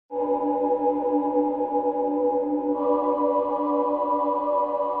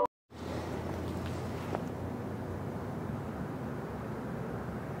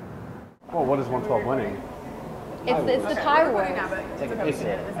112 winning? It's the Pie Wars.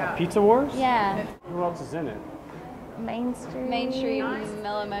 It's Pizza Wars? Yeah. Who else is in it? Main Street. Main Street,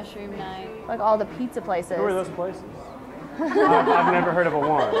 Mellow Mushroom Night. Like all the pizza places. Who are those places? I've never heard of a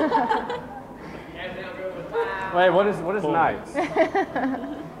one. Wait, what is Nights?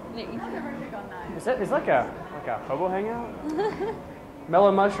 It's like a hobo hangout?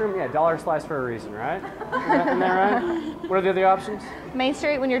 Mellow Mushroom? Yeah, dollar slice for a reason, right? Isn't that right? What are the other options? Main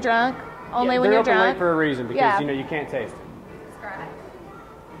Street when you're drunk. Only when they're you're open drunk. late for a reason because you can't taste it.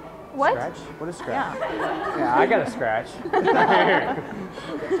 What? Scratch? What is scratch? Yeah. Yeah, I got a scratch.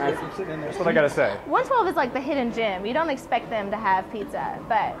 That's what I gotta say. 112 is like the hidden gem. You don't expect them to have pizza,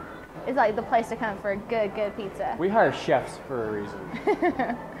 but it's like the place to come for a good pizza. We hire chefs for a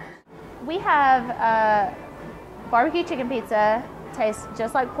reason. We have barbecue chicken pizza. Tastes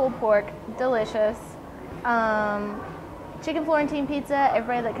just like pulled pork. Delicious. Chicken Florentine pizza.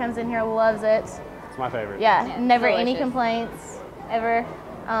 Everybody that comes in here loves it. It's my favorite. Yeah, never delicious. any complaints ever.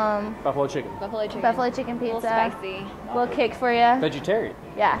 Buffalo chicken. Buffalo chicken. Buffalo chicken pizza. A little spicy. Little kick for you. Vegetarian.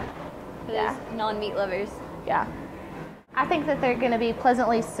 Yeah. For Yeah. those non-meat lovers. Yeah. I think that they're going to be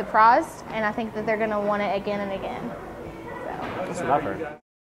pleasantly surprised, and I think that they're going to want it again and again. So. That's what I've heard.